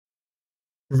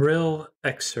Vril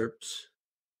Excerpts.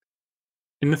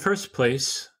 In the first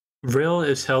place, Vril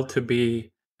is held to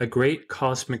be a great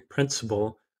cosmic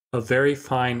principle of very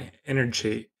fine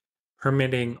energy,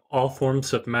 permeating all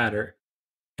forms of matter,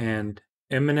 and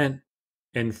immanent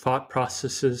in thought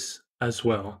processes as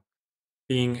well,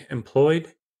 being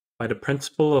employed by the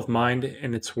principle of mind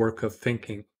in its work of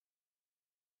thinking.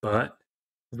 But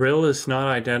Vril is not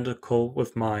identical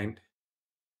with mind.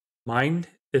 Mind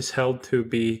is held to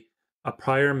be a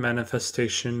prior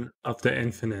manifestation of the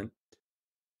infinite.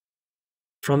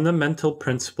 From the mental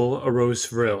principle arose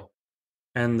Vril,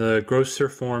 and the grosser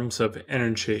forms of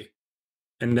energy,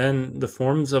 and then the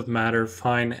forms of matter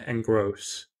fine and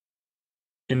gross.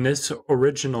 In this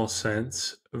original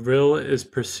sense, Vril is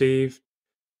perceived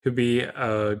to be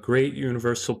a great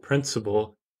universal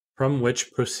principle from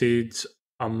which proceeds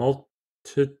a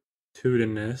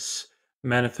multitudinous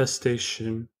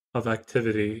manifestation of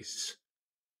activities.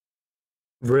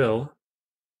 Vril,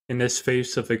 in this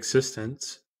phase of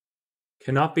existence,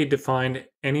 cannot be defined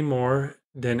any more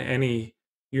than any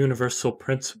universal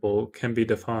principle can be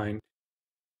defined.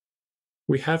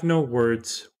 We have no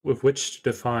words with which to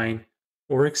define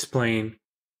or explain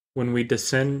when we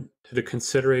descend to the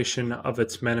consideration of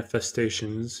its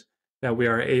manifestations that we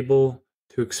are able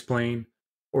to explain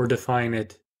or define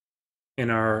it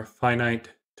in our finite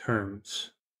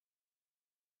terms.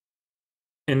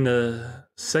 In the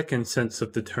second sense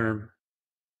of the term,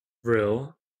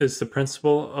 Vril is the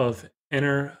principle of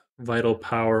inner vital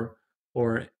power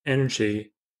or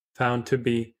energy found to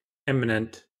be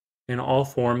immanent in all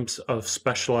forms of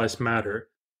specialized matter,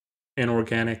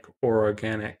 inorganic or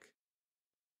organic.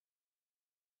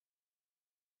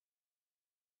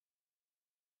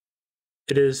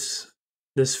 It is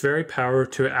this very power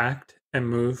to act and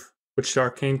move which the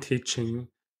arcane teaching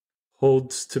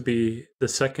holds to be the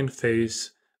second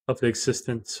phase of the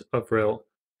existence of Vril.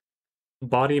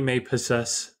 Body may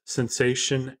possess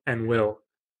sensation and will,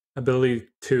 ability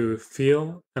to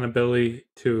feel, and ability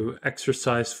to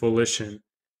exercise volition,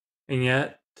 and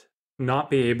yet not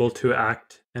be able to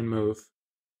act and move.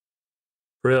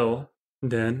 Vril,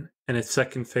 then, in its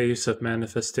second phase of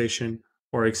manifestation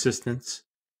or existence,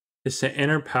 is the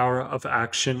inner power of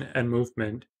action and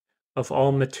movement of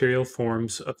all material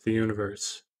forms of the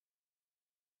universe.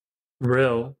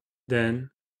 Vril, then,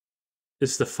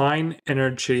 is the fine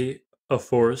energy of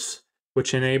force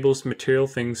which enables material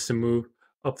things to move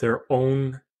of their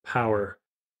own power,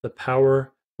 the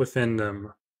power within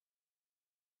them.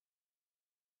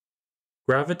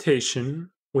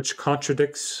 Gravitation, which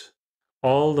contradicts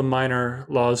all the minor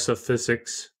laws of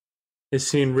physics, is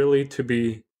seen really to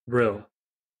be Vril,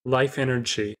 life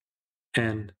energy,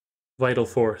 and vital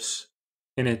force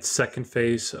in its second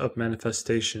phase of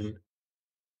manifestation.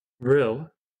 Vril,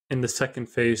 in the second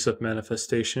phase of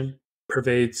manifestation,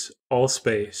 pervades all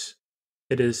space.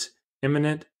 It is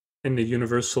immanent in the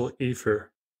universal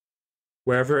ether.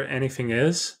 Wherever anything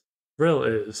is, Vril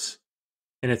is,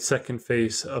 in its second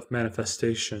phase of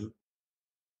manifestation.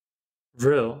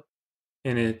 Vril,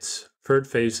 in its third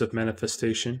phase of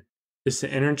manifestation, is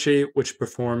the energy which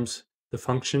performs the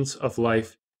functions of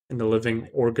life in the living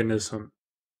organism.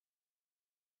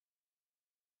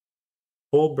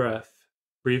 Full breath.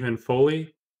 Breathe in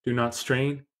fully. Do not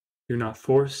strain. Do not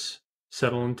force.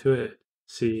 Settle into it.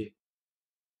 See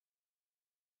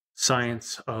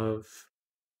Science of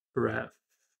Breath.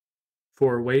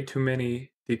 For way too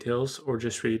many details, or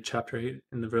just read chapter 8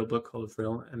 in the Vril book called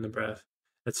Vril and the Breath.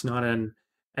 That's not an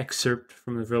excerpt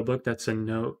from the Vril book, that's a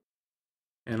note.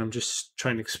 And I'm just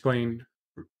trying to explain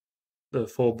the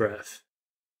full breath.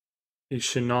 You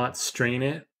should not strain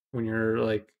it when you're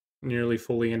like nearly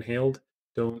fully inhaled.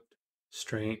 Don't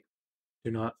strain.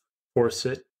 Do not force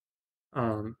it.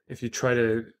 If you try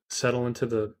to settle into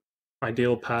the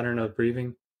ideal pattern of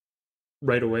breathing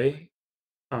right away,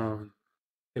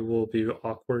 it will be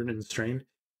awkward and strained,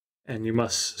 and you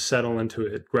must settle into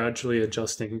it, gradually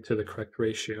adjusting to the correct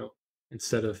ratio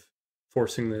instead of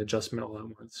forcing the adjustment all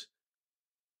at once.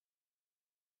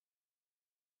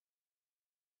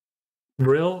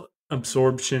 Vril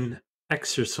absorption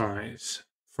exercise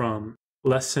from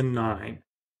Lesson 9.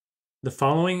 The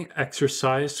following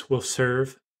exercise will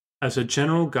serve as a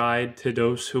general guide to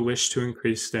those who wish to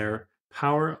increase their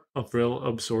power of Vril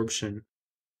absorption.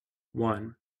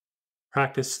 1.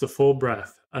 Practice the full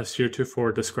breath as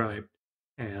heretofore described,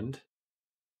 and,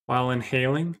 while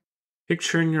inhaling,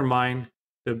 picture in your mind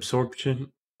the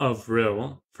absorption of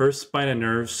Vril, first by the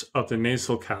nerves of the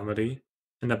nasal cavity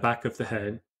and the back of the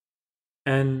head,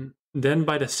 and then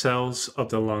by the cells of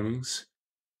the lungs,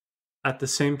 at the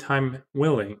same time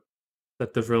willing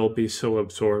that the Vril be so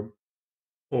absorbed,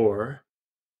 or,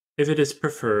 If it is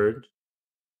preferred,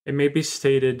 it may be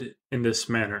stated in this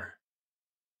manner: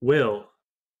 will,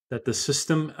 that the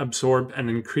system absorb an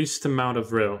increased amount of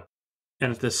Vril,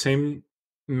 and at the same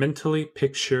mentally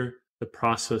picture the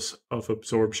process of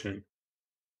absorption.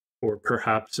 Or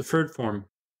perhaps the third form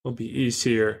will be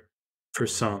easier for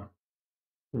some.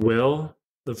 Will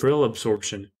the Vril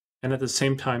absorption, and at the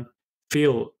same time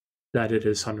feel that it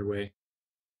is underway.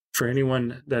 For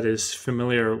anyone that is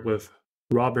familiar with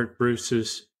Robert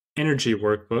Bruce's energy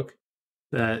workbook,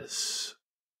 that's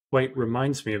quite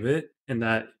reminds me of it, in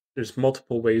that there's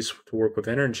multiple ways to work with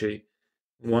energy.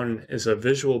 One is a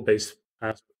visual based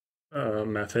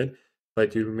method,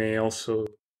 but you may also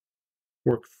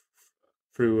work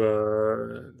through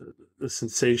the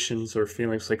sensations or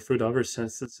feelings, like through the other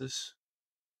senses.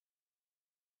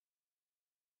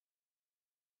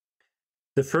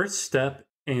 The first step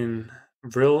in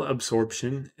Vril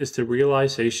absorption is the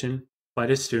realization by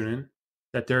the student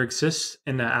that there exists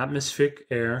in the atmospheric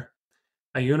air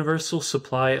a universal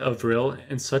supply of Vril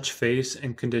in such phase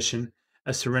and condition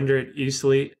as to render it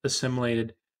easily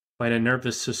assimilated by the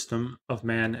nervous system of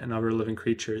man and other living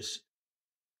creatures.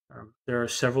 There are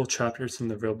several chapters in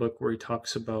the Vril book where he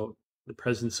talks about the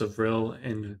presence of Vril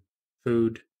in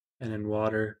food and in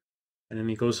water. And then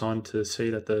he goes on to say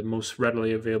that the most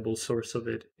readily available source of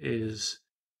it is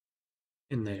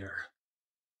in the air.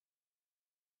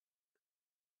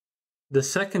 The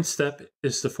second step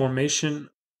is the formation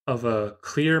of a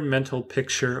clear mental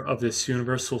picture of this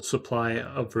universal supply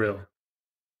of Vril.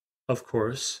 Of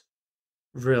course,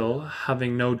 Vril,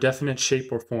 having no definite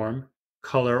shape or form,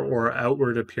 color, or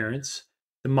outward appearance,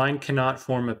 the mind cannot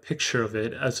form a picture of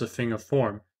it as a thing of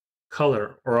form,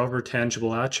 color, or other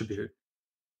tangible attribute.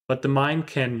 But the mind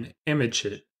can image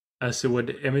it as it would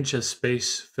image a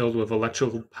space filled with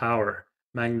electrical power,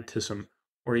 magnetism,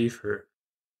 or ether.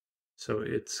 So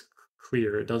it's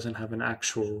clear. It doesn't have an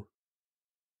actual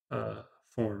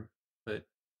form, but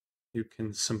you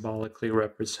can symbolically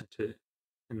represent it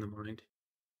in the mind.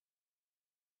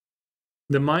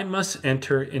 The mind must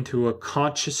enter into a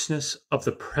consciousness of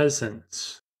the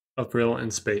presence of Vril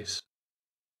in space,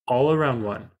 all around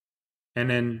one,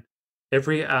 and in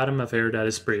every atom of air that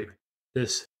is breathed.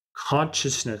 This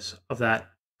consciousness of that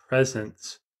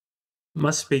presence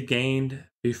must be gained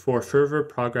before further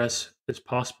progress is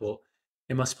possible.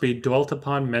 It must be dwelt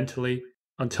upon mentally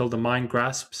until the mind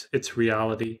grasps its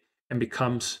reality and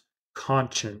becomes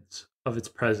conscious of its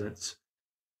presence,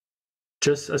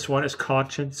 just as one is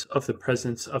conscious of the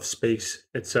presence of space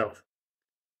itself.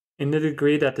 In the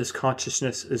degree that this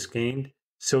consciousness is gained,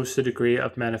 so is the degree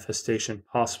of manifestation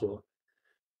possible.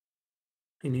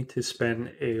 You need to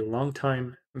spend a long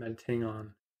time meditating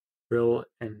on Vril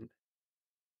and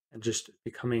just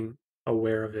becoming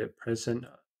aware of it, present,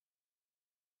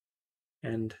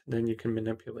 and then you can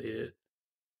manipulate it.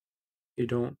 You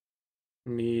don't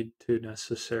need to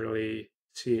necessarily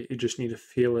see it, you just need to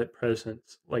feel it present,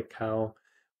 like how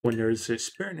when there's a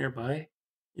spirit nearby,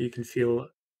 you can feel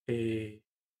a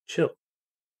chill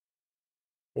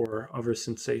or other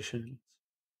sensations.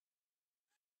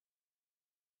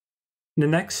 The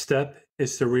next step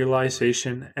is the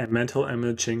realization and mental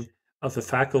imaging of the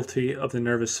faculty of the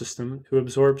nervous system to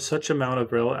absorb such amount of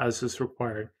Vril as is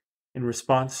required in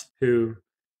response to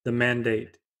the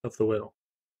mandate of the will.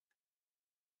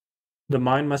 The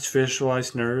mind must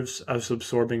visualize nerves as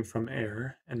absorbing from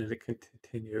air, and then it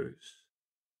continues.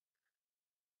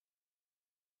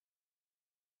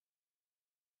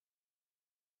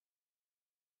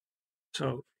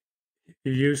 So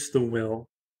you use the will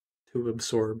to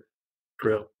absorb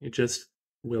Vril. You just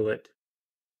will it.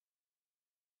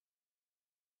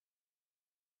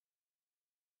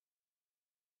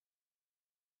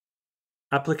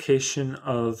 Application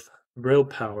of Vril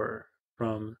power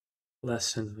from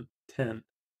lesson 10.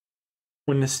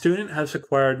 When the student has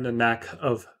acquired the knack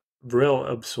of Vril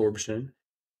absorption,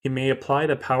 he may apply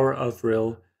the power of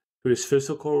Vril to his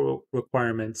physical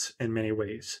requirements in many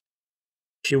ways.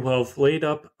 He will have laid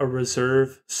up a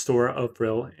reserve store of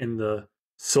Vril in the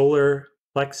solar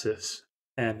plexus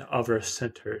and other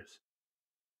centers,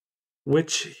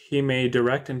 which he may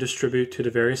direct and distribute to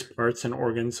the various parts and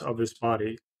organs of his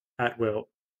body at will.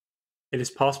 It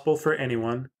is possible for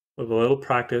anyone, with a little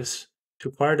practice, to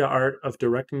acquire the art of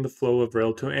directing the flow of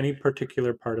Vril to any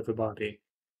particular part of the body.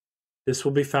 This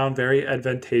will be found very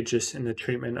advantageous in the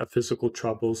treatment of physical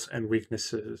troubles and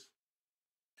weaknesses.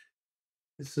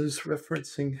 This is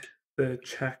referencing the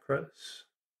chakras.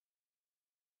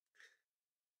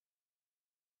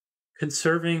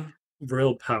 Conserving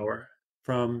Vril power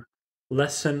from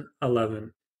Lesson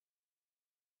 11.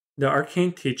 The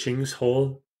arcane teachings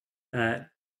hold that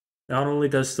Not only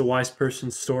does the wise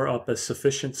person store up a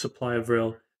sufficient supply of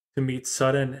Vril to meet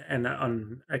sudden and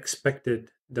unexpected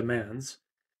demands,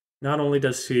 not only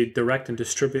does he direct and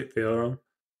distribute Vril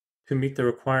to meet the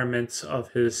requirements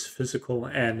of his physical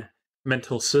and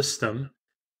mental system,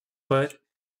 but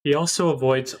he also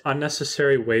avoids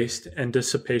unnecessary waste and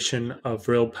dissipation of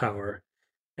Vril power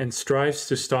and strives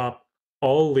to stop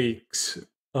all leaks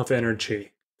of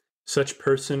energy. Such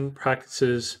person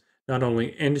practices not only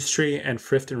industry and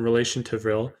thrift in relation to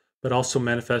Vril, but also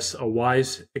manifests a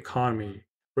wise economy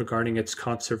regarding its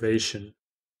conservation.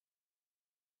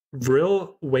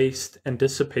 Vril waste and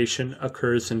dissipation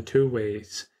occurs in two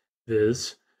ways,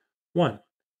 viz. 1.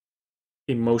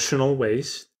 Emotional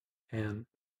waste, and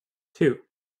 2.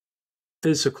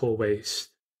 Physical waste.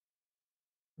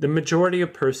 The majority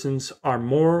of persons are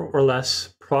more or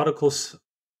less prodigals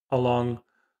along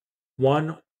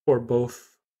one or both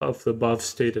of the above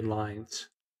stated lines.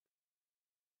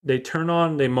 They turn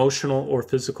on the emotional or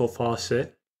physical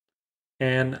faucet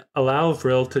and allow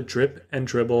Vril to drip and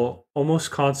dribble almost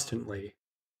constantly.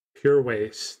 Pure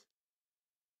waste.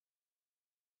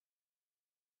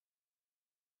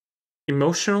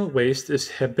 Emotional waste is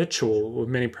habitual with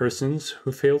many persons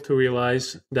who fail to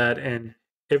realize that in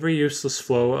every useless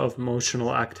flow of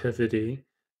emotional activity,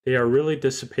 they are really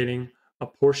dissipating a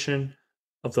portion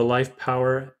of the life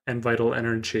power and vital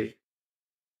energy.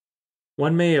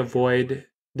 One may avoid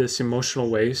this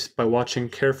emotional waste by watching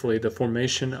carefully the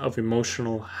formation of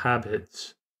emotional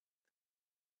habits.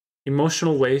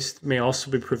 Emotional waste may also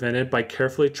be prevented by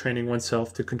carefully training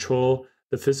oneself to control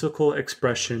the physical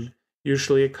expression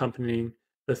usually accompanying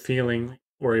the feeling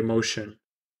or emotion.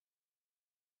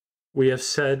 We have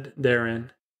said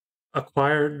therein,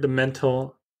 acquire the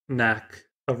mental knack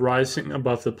of rising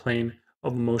above the plane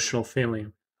of emotional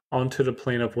feeling onto the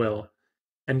plane of will,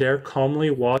 and there calmly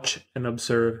watch and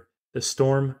observe the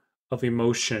storm of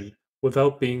emotion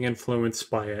without being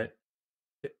influenced by it.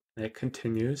 And it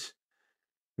continues.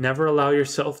 Never allow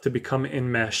yourself to become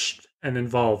enmeshed and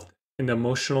involved in the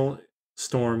emotional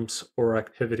storms or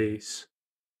activities.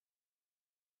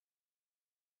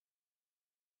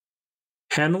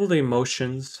 Handle the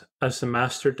emotions as the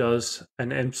master does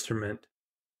an instrument,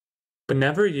 but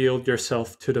never yield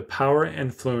yourself to the power and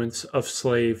influence of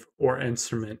slave or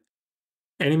instrument,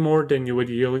 any more than you would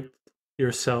yield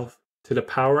yourself to the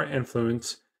power and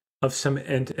influence of some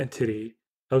entity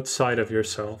outside of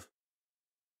yourself.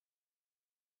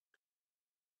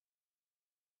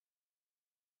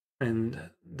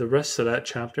 And the rest of that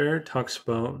chapter talks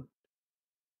about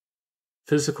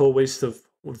physical waste of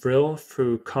Vril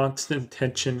through constant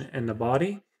tension in the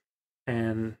body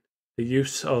and the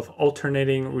use of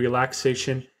alternating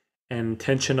relaxation and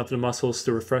tension of the muscles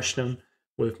to refresh them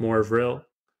with more Vril.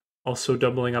 Also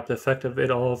doubling up the effect of it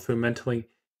all through mentally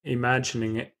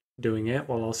imagining it, doing it,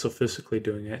 while also physically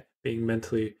doing it, being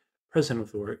mentally present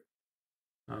with the work.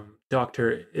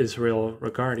 Dr. Israel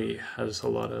Regardi has a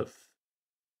lot of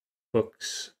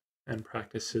books and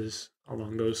practices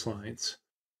along those lines.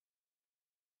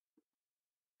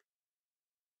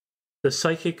 The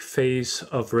psychic phase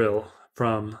of Vril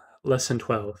from Lesson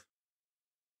 12.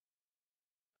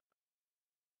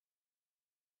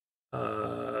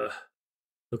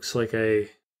 Looks like I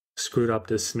screwed up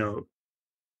this note.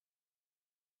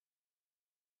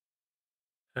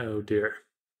 Oh dear.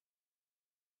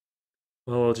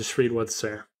 Well, I'll just read what's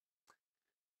there.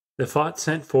 The thought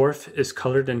sent forth is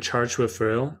colored and charged with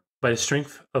Vril by the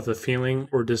strength of the feeling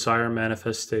or desire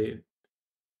manifested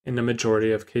in the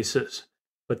majority of cases.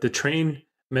 But the trained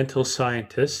mental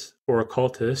scientist or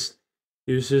occultist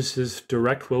uses his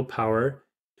direct willpower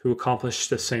to accomplish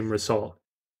the same result,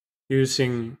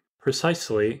 using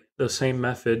precisely the same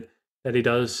method that he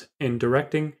does in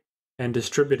directing and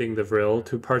distributing the Vril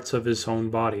to parts of his own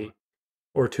body,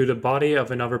 or to the body of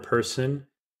another person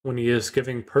when he is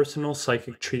giving personal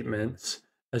psychic treatments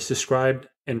as described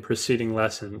in preceding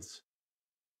lessons.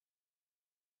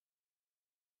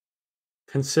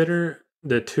 Consider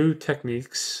the two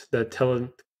techniques that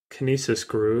telekinesis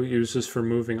guru uses for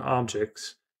moving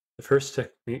objects. The first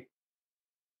technique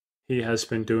he has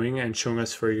been doing and showing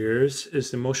us for years is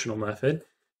the emotional method.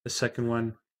 The second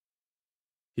one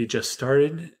he just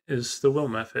started is the will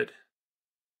method.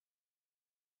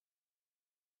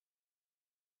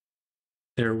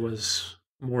 There was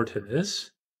more to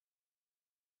this,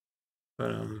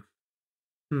 but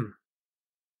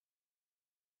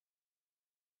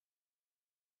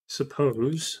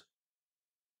suppose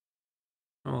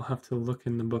I'll have to look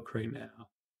in the book right now.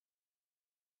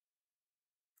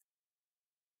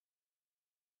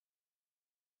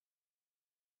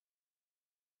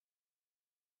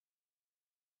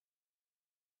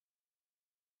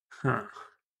 Huh.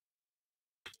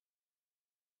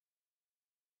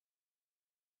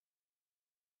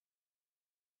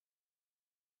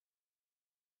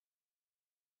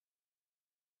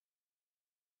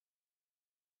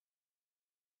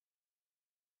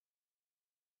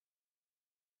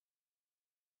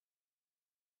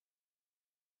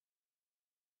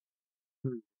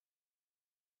 Hmm.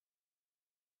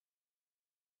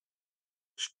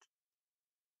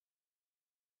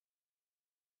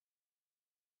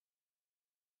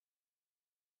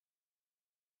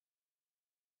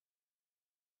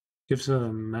 Gives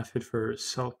a method for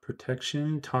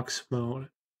self-protection, talks about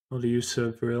how the use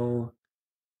of Vril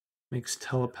makes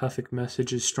telepathic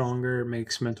messages stronger,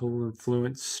 makes mental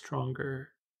influence stronger.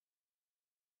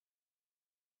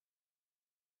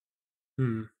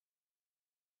 Hmm.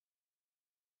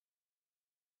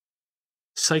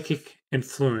 Psychic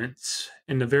influence.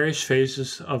 In the various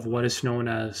phases of what is known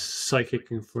as psychic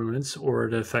influence, or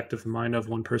the effect of the mind of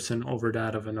one person over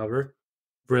that of another,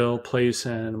 Vril plays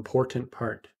an important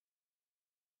part.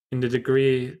 In the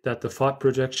degree that the thought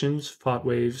projections, thought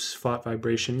waves, thought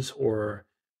vibrations, or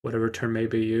whatever term may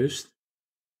be used,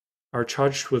 are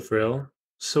charged with Vril,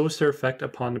 so is their effect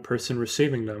upon the person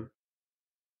receiving them.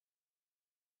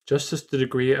 Just as the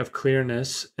degree of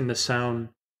clearness in the sound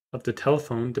of the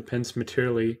telephone depends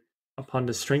materially upon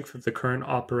the strength of the current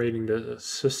operating the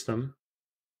system,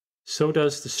 so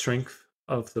does the strength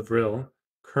of the Vril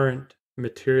current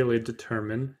materially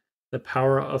determine the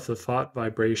power of the thought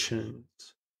vibrations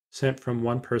sent from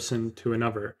one person to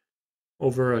another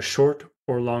over a short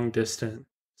or long distance.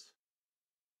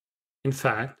 In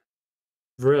fact,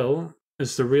 Vril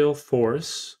is the real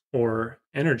force or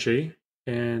energy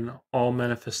in all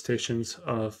manifestations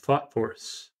of thought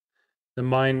force, the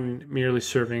mind merely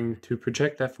serving to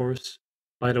project that force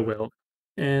by the will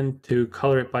and to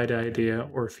color it by the idea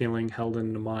or feeling held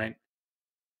in the mind.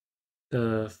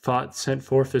 The thought sent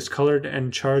forth is colored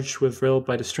and charged with Vril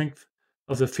by the strength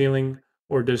of the feeling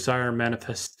or desire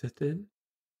manifested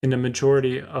in the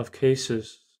majority of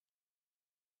cases.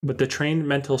 But the trained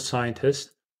mental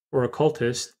scientist or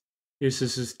occultist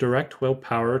uses his direct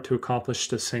willpower to accomplish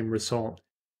the same result,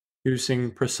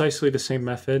 using precisely the same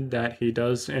method that he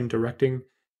does in directing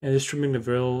and distributing the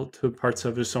will to parts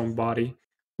of his own body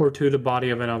or to the body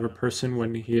of another person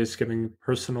when he is giving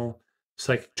personal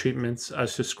psychic treatments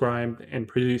as described in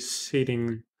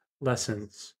preceding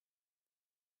lessons.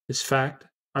 This fact,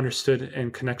 understood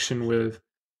in connection with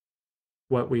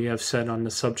what we have said on the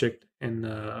subject in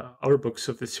the other books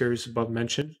of the series above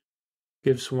mentioned,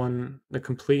 gives one the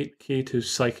complete key to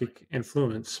psychic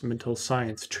influence, mental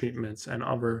science treatments, and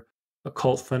other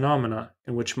occult phenomena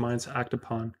in which minds act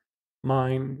upon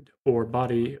mind or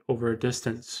body over a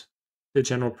distance. The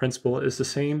general principle is the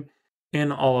same in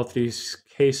all of these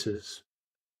cases.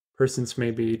 Persons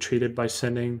may be treated by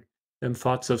sending them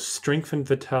thoughts of strength and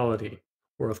vitality,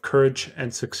 or of courage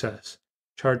and success,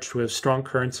 charged with strong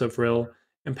currents of will,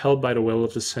 impelled by the will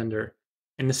of the sender.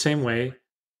 In the same way,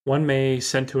 one may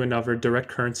send to another direct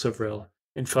currents of will,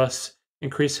 and thus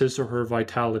increase his or her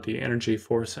vitality, energy,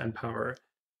 force, and power.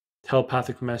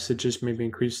 Telepathic messages may be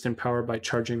increased in power by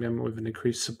charging them with an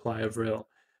increased supply of Vril.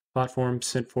 Platforms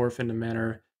sent forth in a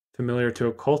manner familiar to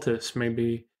occultists may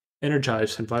be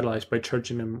energized and vitalized by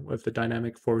charging them with the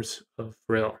dynamic force of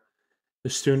Vril. The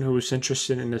student who is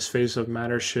interested in this phase of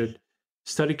matter should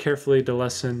study carefully the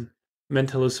lesson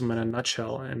Mentalism in a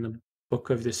Nutshell in the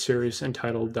book of this series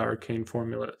entitled The Arcane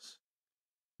Formulas.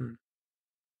 Hmm.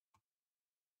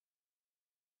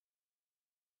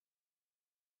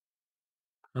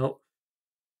 Well,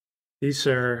 these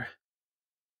are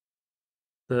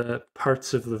the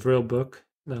parts of the Vril book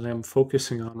that I'm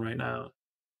focusing on right now.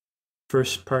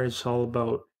 First part is all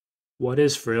about what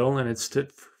is Vril and its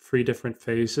three different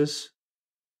phases.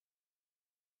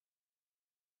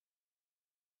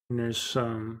 And there's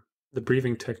the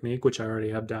breathing technique, which I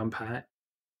already have down pat.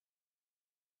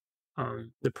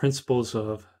 The principles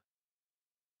of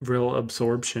Vril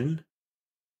absorption,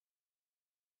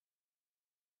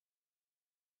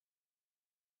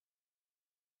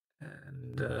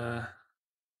 and uh,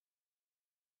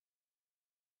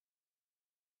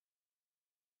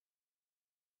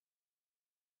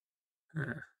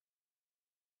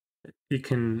 you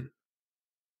can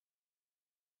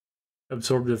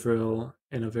absorb the Vril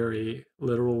in a very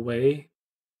literal way,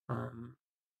 um,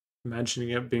 imagining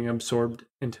it being absorbed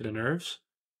into the nerves,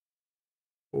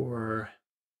 or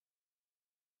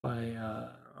by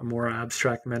a more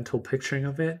abstract mental picturing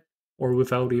of it, or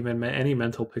without even any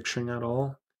mental picturing at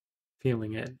all,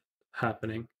 feeling it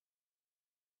happening.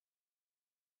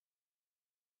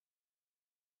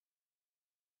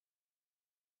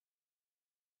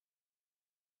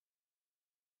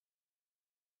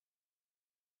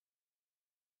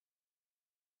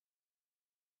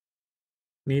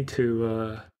 need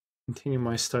to continue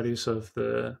my studies of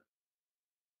the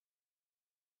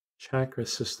chakra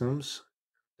systems.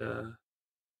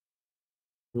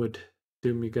 Would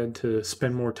do me good to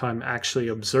spend more time actually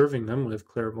observing them with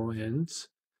clairvoyance.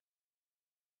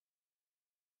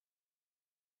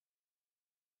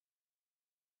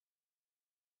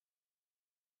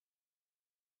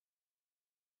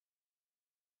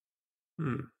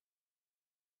 Hmm.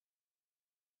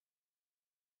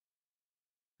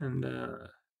 And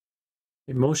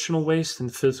emotional waste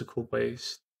and physical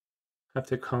waste. Have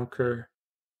to conquer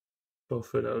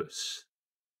both of those.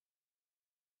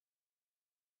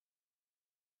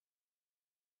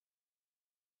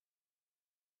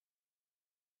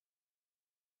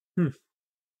 Hmm.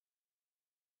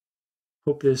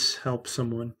 Hope this helps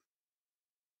someone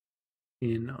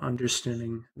in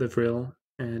understanding the Vril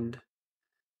and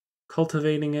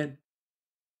cultivating it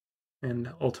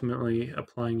and ultimately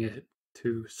applying it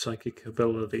to psychic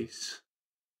abilities.